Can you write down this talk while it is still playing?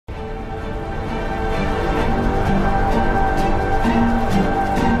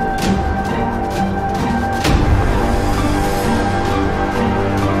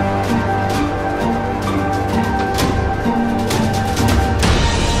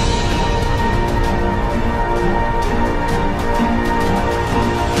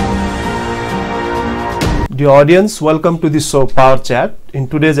Dear audience, welcome to the show POWERchat. In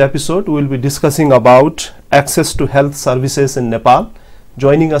today's episode, we will be discussing about access to health services in Nepal.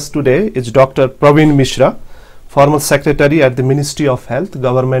 Joining us today is Dr. Praveen Mishra, former secretary at the Ministry of Health,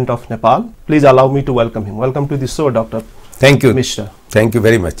 Government of Nepal. Please allow me to welcome him. Welcome to the show, Dr. Thank you. Mishra. Thank you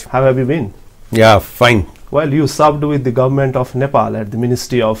very much. How have you been? Yeah, fine. Well, you served with the government of Nepal at the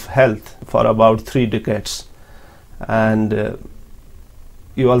Ministry of Health for about 3 decades. And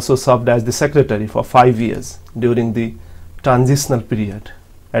you also served as the secretary for 5 years during the transitional period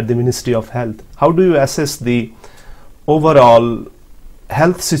at the Ministry of Health. How do you assess the overall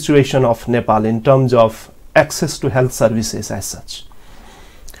health situation of Nepal in terms of access to health services as such?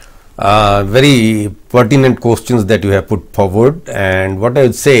 Very pertinent questions that you have put forward, and what I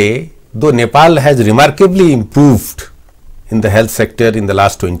would say, though Nepal has remarkably improved in the health sector in the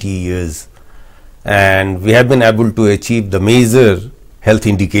last 20 years, and we have been able to achieve the major health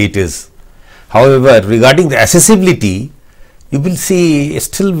indicators. However, regarding the accessibility, you will see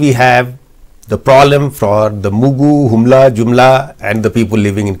still we have the problem for the Mugu, Humla, Jumla and the people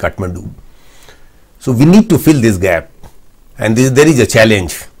living in Kathmandu. So we need to fill this gap, and there is a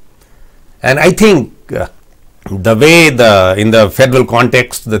challenge. And I think the way in the federal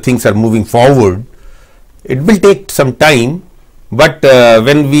context the things are moving forward, it will take some time. But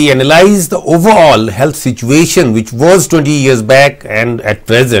when we analyze the overall health situation, which was 20 years back and at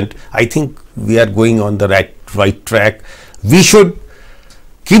present, I think we are going on the right track. We should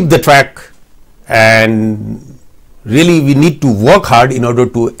keep the track, and really we need to work hard in order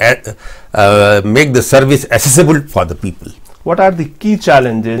to make the service accessible for the people. What are the key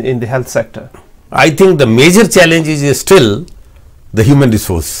challenges in the health sector? I think the major challenge is still the human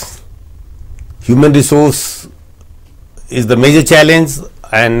resource. Human resource is the major challenge,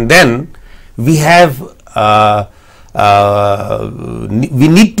 and then we have we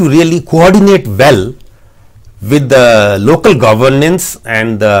need to really coordinate well with the local governance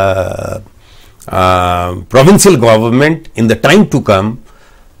and the provincial government in the time to come,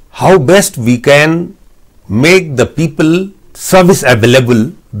 how best we can make the people service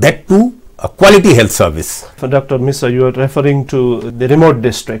available, that too a quality health service. For Dr. Mishra, you are referring to the remote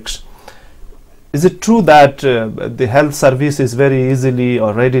districts. Is it true that the health service is very easily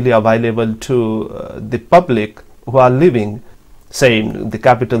or readily available to the public who are living, say, in the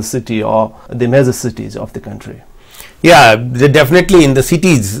capital city or the major cities of the country? Yeah, definitely in the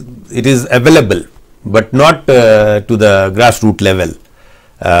cities it is available, but not to the grassroots level.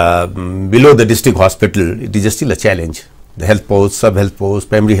 Below the district hospital, it is still a challenge. The health posts, sub-health posts,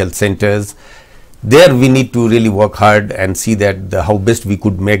 primary health centers, there we need to really work hard and see that how best we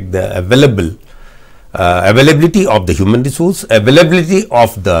could make the availability of the human resource, availability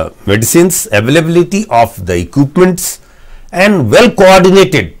of the medicines, availability of the equipments, and well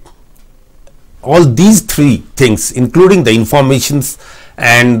coordinated. All these 3 things, including the informations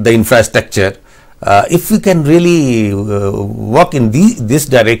and the infrastructure, if we can really work in this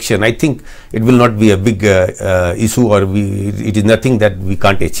direction, I think it will not be a big issue, or it is nothing that we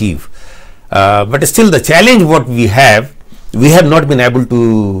can't achieve. But still the challenge what we have not been able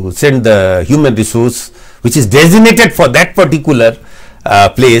to send the human resource which is designated for that particular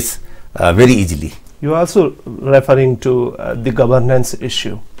place very easily. You are also referring to the governance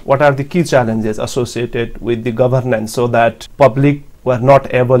issue. What are the key challenges associated with the governance so that public were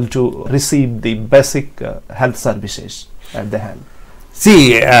not able to receive the basic health services at the hand?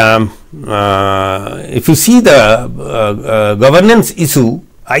 See, if you see the governance issue,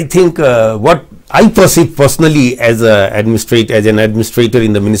 I think what I perceive personally as an administrator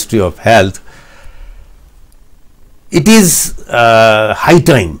in the Ministry of Health, it is high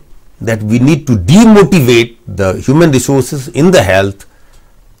time that we need to demotivate the human resources in the health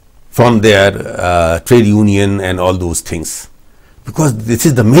from their trade union and all those things, because this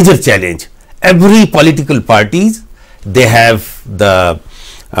is the major challenge. Every political parties, they have the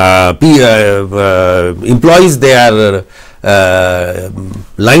employees, they are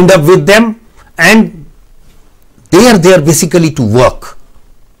lined up with them, and they are there basically to work,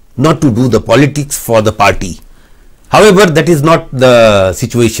 not to do the politics for the party. However, that is not the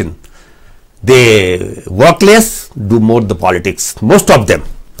situation. They work less, do more the politics, most of them.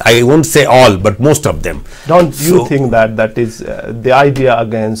 I won't say all, but most of them. Don't you think that is the idea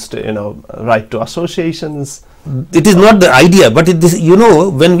against right to associations? It is not the idea, but it is,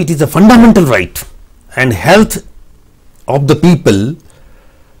 when it is a fundamental right and health of the people,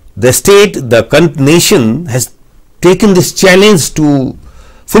 the state, the nation has taken this challenge to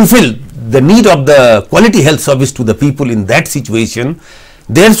fulfill the need of the quality health service to the people. In that situation,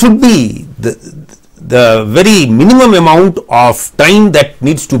 there should be the very minimum amount of time that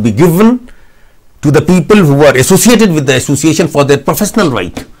needs to be given to the people who are associated with the association for their professional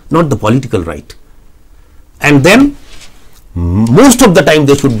right, not the political right. And then most of the time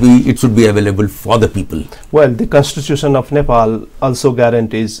it should be available for the people. Well, the Constitution of Nepal also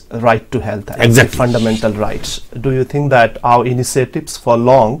guarantees right to health as Exactly. fundamental rights. Do you think that our initiatives for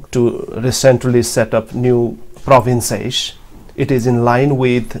long to recently set up new provinces, it is in line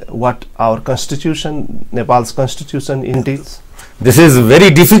with what our constitution, Nepal's constitution entails? This is a very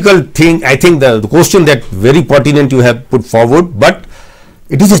difficult thing. I think the question that very pertinent you have put forward, but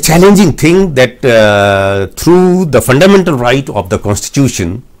it is a challenging thing that through the fundamental right of the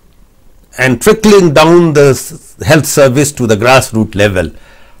constitution and trickling down the health service to the grassroots level,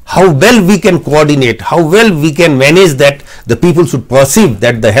 how well we can coordinate, how well we can manage that the people should perceive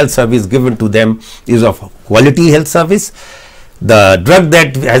that the health service given to them is of quality health service. The drug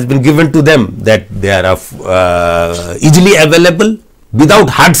that has been given to them, that they are of easily available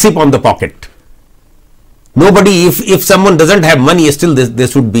without hardship on the pocket. Nobody, if someone doesn't have money, still they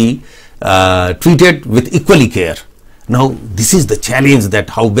should be treated with equally care. Now, this is the challenge,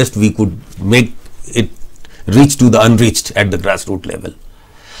 that how best we could make it reach to the unreached at the grassroots level.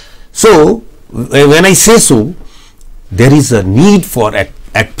 So, when I say so, there is a need for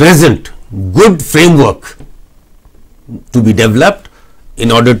at present good framework to be developed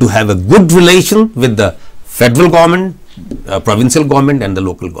in order to have a good relation with the federal government, provincial government and the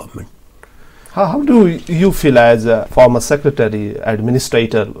local government. How do you feel as a former secretary,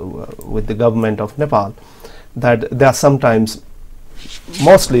 administrator with the government of Nepal, that there are sometimes,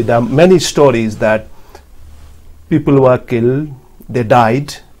 mostly there are many stories that people were killed, they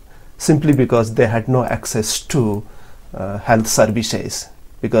died simply because they had no access to health services,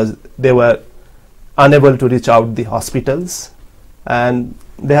 because they were unable to reach out the hospitals and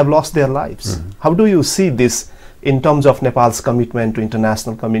they have lost their lives. How do you see this in terms of Nepal's commitment to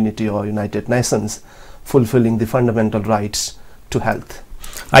international community or United Nations fulfilling the fundamental rights to health?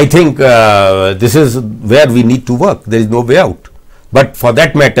 I think this is where we need to work. There is no way out. But for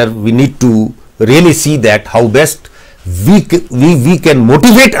that matter, we need to really see that how best we can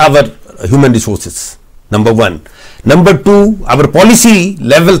motivate our human resources, number one. Number two, our policy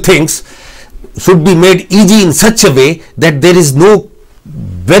level things should be made easy in such a way that there is no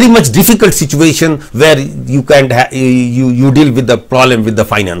very much difficult situation where you can you deal with the problem with the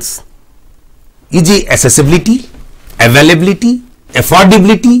finance. Easy accessibility, availability,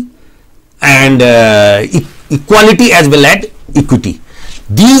 affordability and equality as well as equity.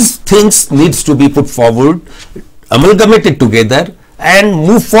 These things needs to be put forward, amalgamated together and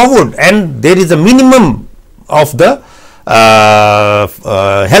move forward, and there is a minimum of the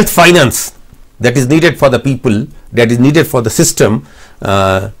health finance that is needed for the people, that is needed for the system,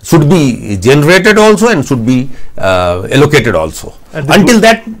 should be generated also and should be allocated also. Until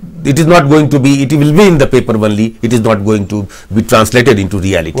that, it is not going to be, it will be in the paper only, it is not going to be translated into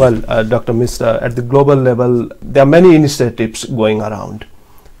reality. Well, Dr. Mishra, at the global level, there are many initiatives going around,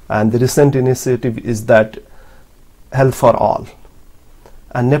 and the recent initiative is that health for all.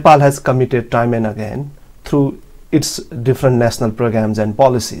 And Nepal has committed time and again through its different national programs and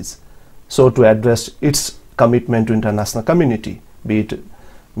policies, so to address its commitment to international community, be it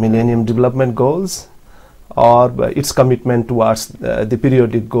Millennium Development Goals or its commitment towards the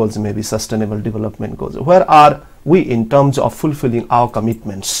periodic goals, maybe Sustainable Development Goals. Where are we in terms of fulfilling our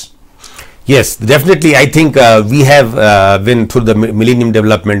commitments? Yes, definitely. I think we have been through the Millennium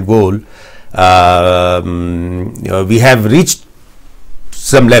Development Goal. We have reached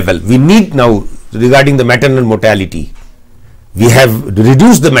some level. We need now, regarding the maternal mortality, we have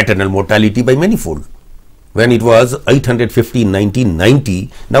reduced the maternal mortality by manifold. When it was 850 in 1990,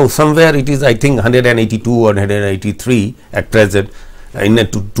 now somewhere it is, I think, 182 or 183 at present in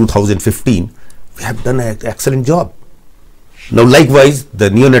 2015. We have done an excellent job. Now likewise, the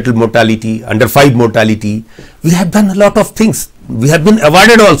neonatal mortality, under 5 mortality, we have done a lot of things. We have been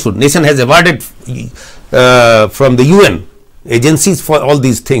awarded also. Nation has awarded from the UN agencies for all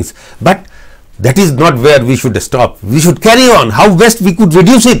these things. But that is not where we should stop. We should carry on. How best we could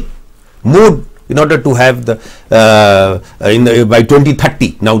reduce it more in order to have the by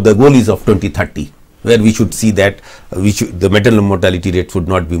 2030. Now the goal is of 2030, where we should see that the maternal mortality rate should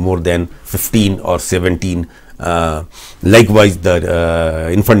not be more than 15 or 17. Likewise, the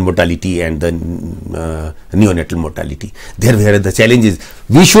infant mortality and the neonatal mortality. There where the challenge is,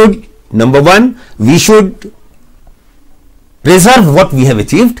 we should, number one, we should preserve what we have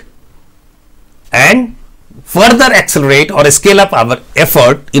achieved and further accelerate or scale up our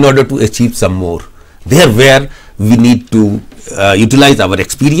effort in order to achieve some more. There where we need to utilize our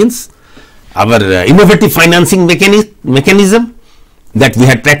experience, our innovative financing mechanism, that we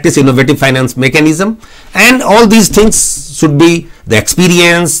had practiced innovative finance mechanism, and all these things should be the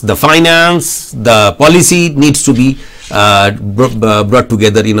experience, the finance, the policy needs to be brought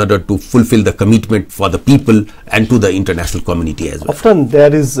together in order to fulfill the commitment for the people and to the international community as well. Often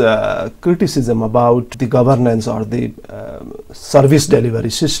there is criticism about the governance or the service delivery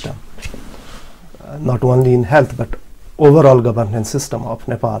system, not only in health but overall governance system of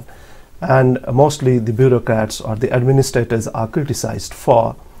Nepal, and mostly the bureaucrats or the administrators are criticized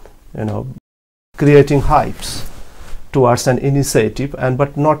for, creating hypes towards an initiative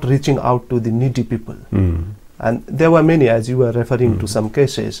but not reaching out to the needy people. And there were many, as you were referring to some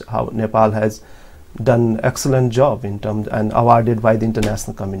cases, how Nepal has done excellent job in terms and awarded by the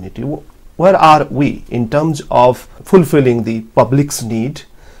international community. Where are we in terms of fulfilling the public's need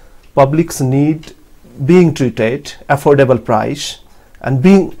being treated, affordable price, and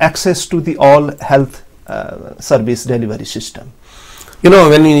being access to the all health service delivery system?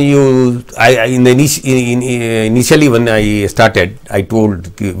 When initially when I started, I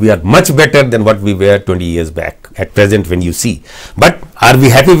told we are much better than what we were 20 years back at present when you see. But are we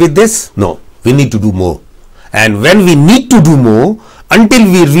happy with this? No, we need to do more. And when we need to do more, until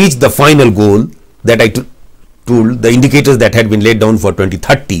we reach the final goal that I told, the indicators that had been laid down for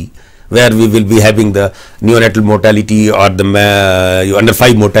 2030, where we will be having the neonatal mortality or the under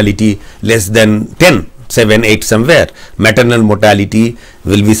 5 mortality less than 10, 7, 8 somewhere. Maternal mortality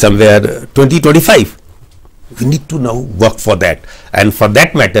will be somewhere 2025. We need to now work for that, and for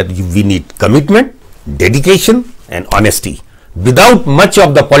that matter we need commitment, dedication and honesty without much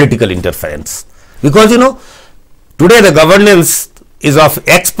of the political interference, because today the governance is of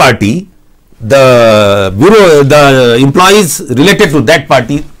X party, the employees related to that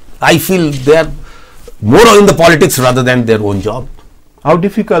party, I feel they are more in the politics rather than their own job. How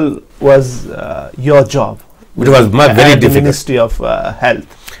difficult was your job? It was very difficult. The Ministry of Health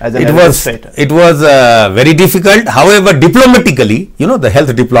as an administrator. It was very difficult. However, diplomatically, the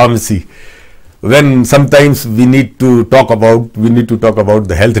health diplomacy, when sometimes we need to talk about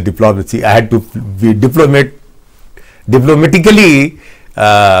the health diplomacy, I had to be diplomatically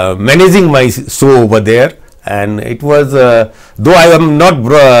managing my show over there. And it was, though I am not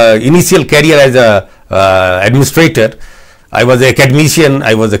initial career as a administrator, I was an academician,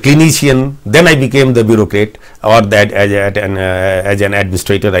 I was a clinician, then I became the bureaucrat, or that as an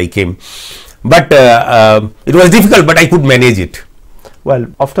administrator I came. But it was difficult, but I could manage it. Well,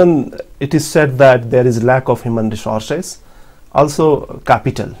 often it is said that there is lack of human resources, also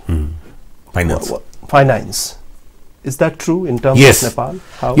capital, finance. Is that true in terms of Nepal?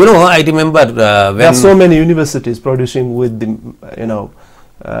 How? I remember when there are so many universities producing with the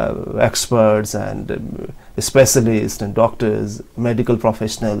experts and specialists and doctors, medical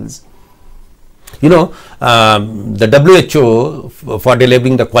professionals. The WHO for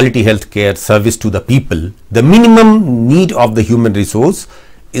delivering the quality health care service to the people, the minimum need of the human resource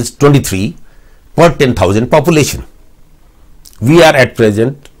is 23 per 10,000 population. We are at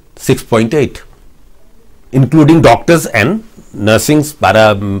present 6.8. including doctors and nursing,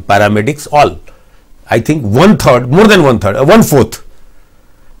 paramedics, all. I think one fourth.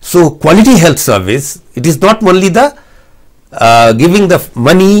 So quality health service, it is not only the giving the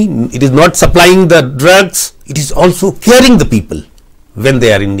money, it is not supplying the drugs, it is also caring the people when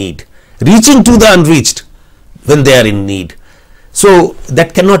they are in need, reaching to the unreached when they are in need. So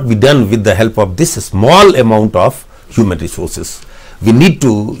that cannot be done with the help of this small amount of human resources. We need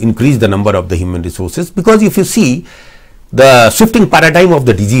to increase the number of the human resources, because if you see the shifting paradigm of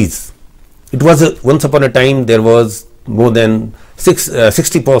the disease, it was once upon a time there was more than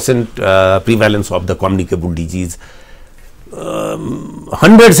 60% prevalence of the communicable disease.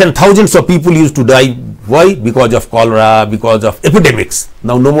 Hundreds and thousands of people used to die. Why? Because of cholera, because of epidemics.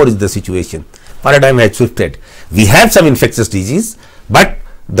 Now no more is the situation. Paradigm has shifted. We have some infectious disease, but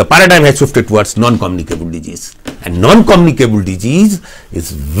the paradigm has shifted towards non-communicable disease, and non-communicable disease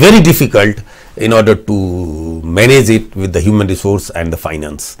is very difficult in order to manage it with the human resource and the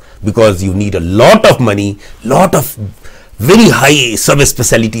finance, because you need a lot of money, lot of very high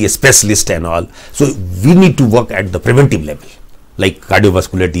subspecialty specialist and all. So we need to work at the preventive level, like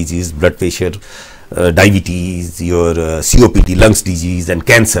cardiovascular disease, blood pressure, diabetes, your COPD, lungs disease and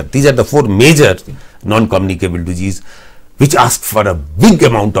cancer. These are the 4 major non-communicable disease which ask for a big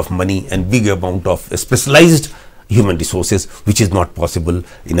amount of money and big amount of specialized human resources, which is not possible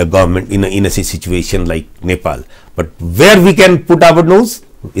in a government, in a situation like Nepal. But where we can put our nose?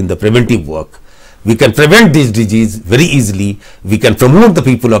 In the preventive work. We can prevent this disease very easily. We can promote the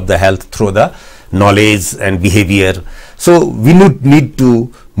people of the health through the knowledge and behavior. So we need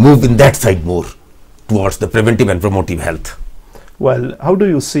to move in that side more towards the preventive and promotive health. Well, how do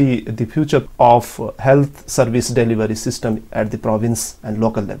you see the future of health service delivery system at the province and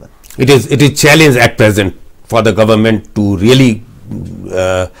local level? It is challenge at present for the government to really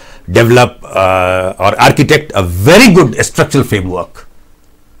develop or architect a very good structural framework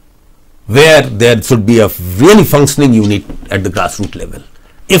where there should be a really functioning unit at the grassroots level.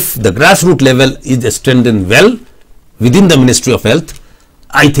 If the grassroots level is strengthened well within the Ministry of Health,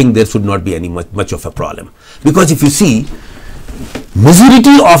 I think there should not be any much of a problem. Because if you see,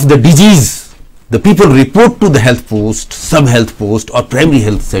 majority of the disease the people report to the health post, sub-health post or primary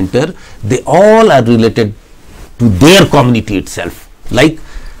health center, they all are related to their community itself, like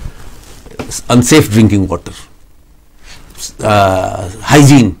unsafe drinking water,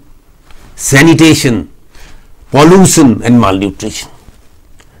 hygiene, sanitation, pollution and malnutrition.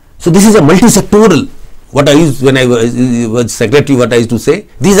 So this is a multi-sectoral. What I used when I was secretary, what I used to say,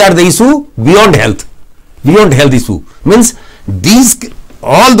 these are the issue beyond health issue. Means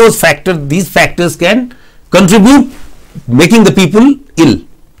all those factors, these factors can contribute making the people ill.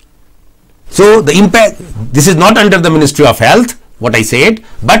 So the impact, this is not under the Ministry of Health, what I said,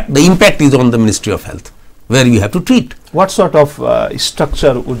 but the impact is on the Ministry of Health, where you have to treat. What sort of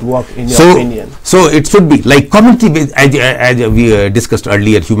structure would work in your opinion? So it should be like community based, as we discussed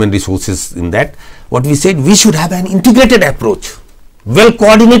earlier, human resources in that. What we said, we should have an integrated approach, well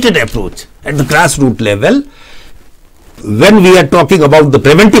coordinated approach at the grassroots level. When we are talking about the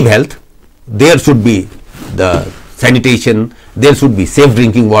preventive health, there should be the sanitation, there should be safe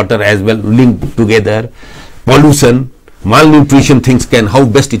drinking water as well linked together, pollution, malnutrition things how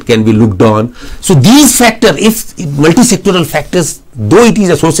best it can be looked on. So these factors, if multi-sectoral factors, though it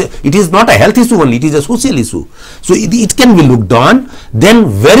is not a health issue only, it is a social issue. So it can be looked on, then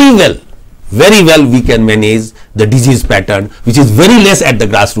very well we can manage the disease pattern, which is very less at the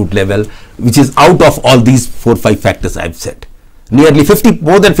grassroots level, which is out of all these 4-5 factors I have said. Nearly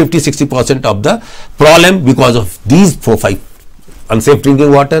more than 50-60% of the problem because of these 4-5: unsafe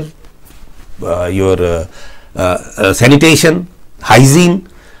drinking water, sanitation, hygiene,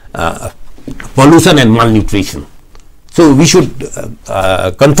 pollution and malnutrition. So we should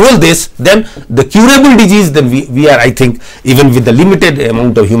control this. Then the curable disease, then we are, I think, even with the limited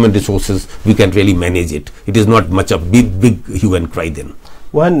amount of human resources, we can really manage it. It is not much a big hue and cry then.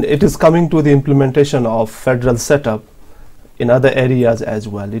 When it is coming to the implementation of federal setup in other areas as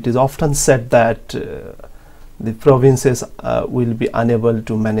well, it is often said that the provinces will be unable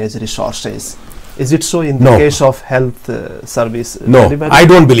to manage resources. Is it so in the case of health service? No, I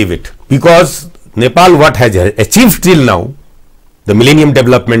don't believe it, because Nepal, what has achieved till now, the Millennium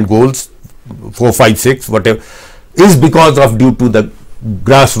Development Goals 4, 5, 6, whatever, is because of due to the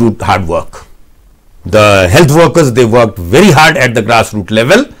grassroots hard work. The health workers, they worked very hard at the grassroots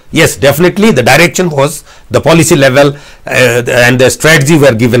level. Yes, definitely the direction was the policy level and the strategy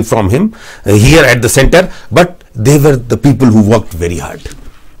were given from him here at the center, but they were the people who worked very hard.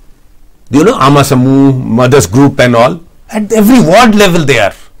 You know, Ama Samu, mothers group and all, at every ward level they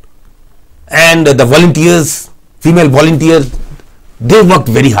are. And the volunteers, female volunteers, they worked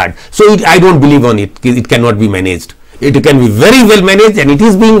very hard. So I don't believe on it. It cannot be managed. It can be very well managed, and it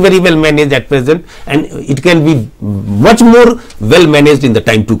is being very well managed at present, and it can be much more well managed in the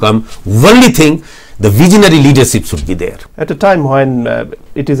time to come. Only thing, the visionary leadership should be there. At a time when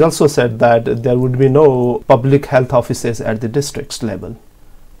it is also said that there would be no public health offices at the districts level,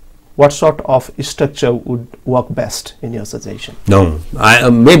 what sort of structure would work best in your suggestion? No,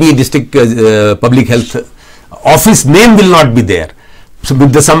 maybe district public health office name will not be there. So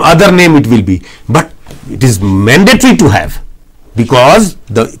with some other name it will be, but it is mandatory to have, because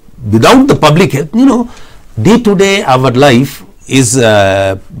without the public health, you know, day to day our life is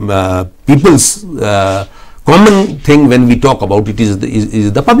people's common thing when we talk about it is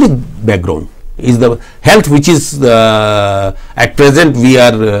the public background. Is the health which is at present we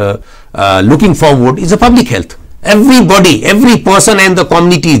are looking forward is a public health. Everybody, every person and the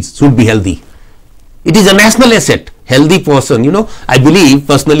communities should be healthy. It is a national asset. Healthy person, you know, I believe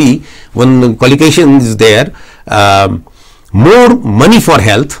personally, when collocation is there, more money for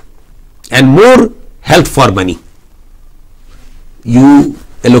health and more health for money. You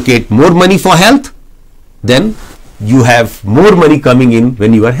allocate more money for health, then you have more money coming in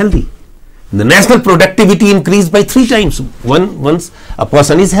when you are healthy. The national productivity increased by 3 times once a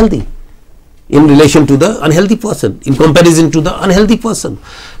person is healthy in relation to the unhealthy person, in comparison to the unhealthy person.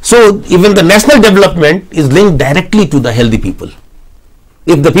 So even the national development is linked directly to the healthy people.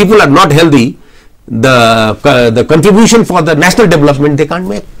 If the people are not healthy, the contribution for the national development they can't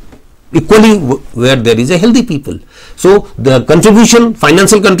make. Equally where there is a healthy people. So the contribution,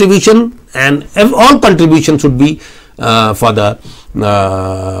 financial contribution and all contribution should be for the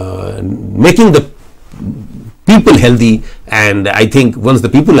making the people healthy, and I think once the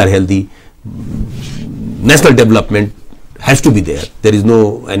people are healthy, national development has to be there. There is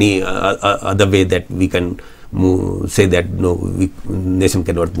no any other way that we can say that no, nation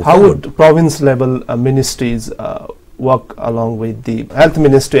cannot move How forward. would province level ministries work along with the health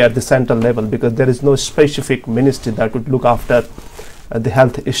ministry at the central level, because there is no specific ministry that would look after the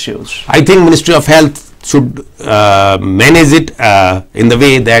health issues? I think Ministry of Health should manage it in the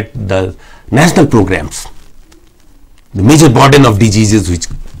way that the national programs, the major burden of diseases which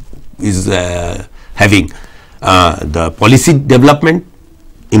is having the policy development,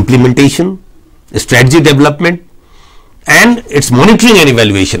 implementation, strategy development, and its monitoring and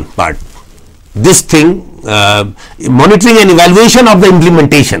evaluation part. This thing, monitoring and evaluation of the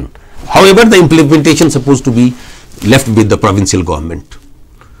implementation. However, the implementation is supposed to be left with the provincial government,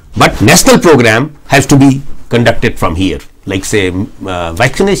 but national program has to be conducted from here, like say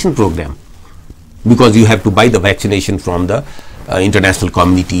vaccination program, because you have to buy the vaccination from the international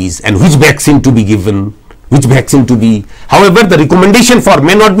communities, and which vaccine to be given, which vaccine to be. However, the recommendation for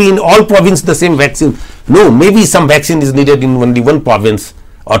may not be in all province the same vaccine. No, maybe some vaccine is needed in only one province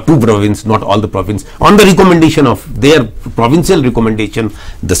or two province, not all the province. On the recommendation of their provincial recommendation,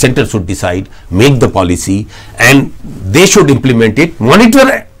 the center should decide, make the policy, and they should implement it.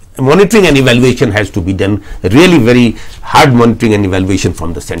 Monitoring and evaluation has to be done, really very hard monitoring and evaluation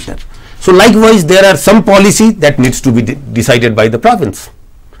from the center. So likewise, there are some policy that needs to be decided by the province,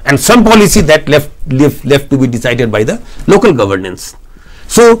 and some policy that left to be decided by the local governance.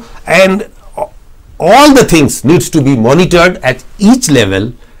 So, and all the things needs to be monitored at each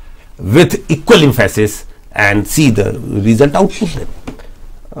level with equal emphasis and see the result output then.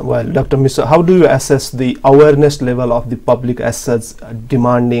 Well, Dr. Mishra, how do you assess the awareness level of the public as such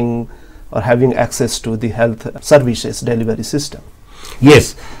demanding or having access to the health services delivery system?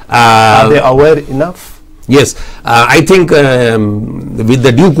 Yes. Are they aware enough? Yes. I think with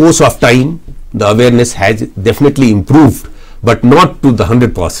the due course of time, the awareness has definitely improved, but not to the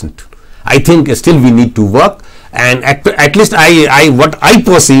 100%. I think still we need to work, and at least what I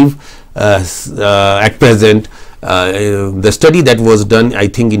perceive at present, the study that was done, I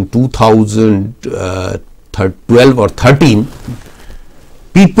think in 2012 or 13,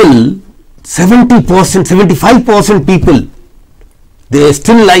 people, 70%, 75% people, they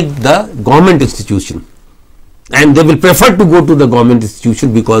still like the government institution, and they will prefer to go to the government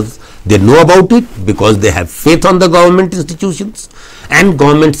institution because they know about it, because they have faith on the government institutions and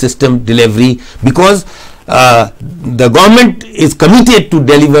government system delivery, because the government is committed to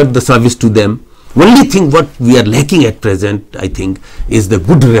deliver the service to them. Only thing what we are lacking at present, I think, is the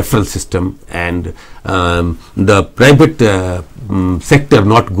good referral system, and the private sector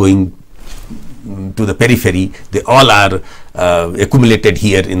not going to the periphery. They all are accumulated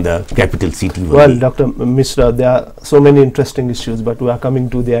here in the capital city. Well, Dr. Mishra, there are so many interesting issues, but we are coming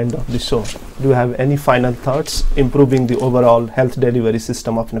to the end of the show. Do you have any final thoughts improving the overall health delivery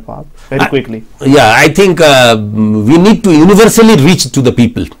system of Nepal? Very quickly. Yeah, I think we need to universally reach to the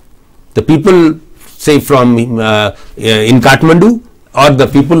people. The people, say from in Kathmandu, or the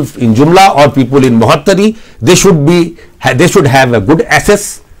people in Jumla, or people in Mohattari, they should have a good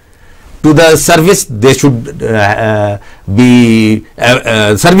access to the service. They should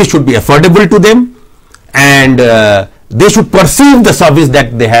service should be affordable to them, and they should perceive the service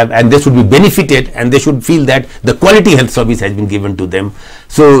that they have, and they should be benefited, and they should feel that the quality health service has been given to them.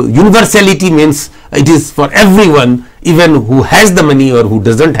 So universality means it is for everyone, even who has the money or who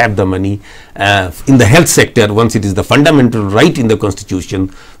doesn't have the money. In the health sector, once it is the fundamental right in the constitution,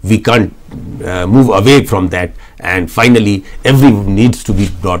 we can't move away from that, and finally everyone needs to be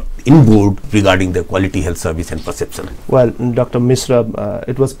brought in board regarding the quality health service and perception. Well, Dr. Mishra,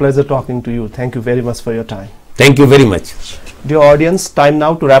 it was pleasure talking to you. Thank you very much for your time. Thank you very much. Dear audience, time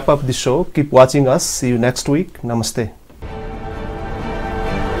now to wrap up the show. Keep watching us. See you next week. Namaste.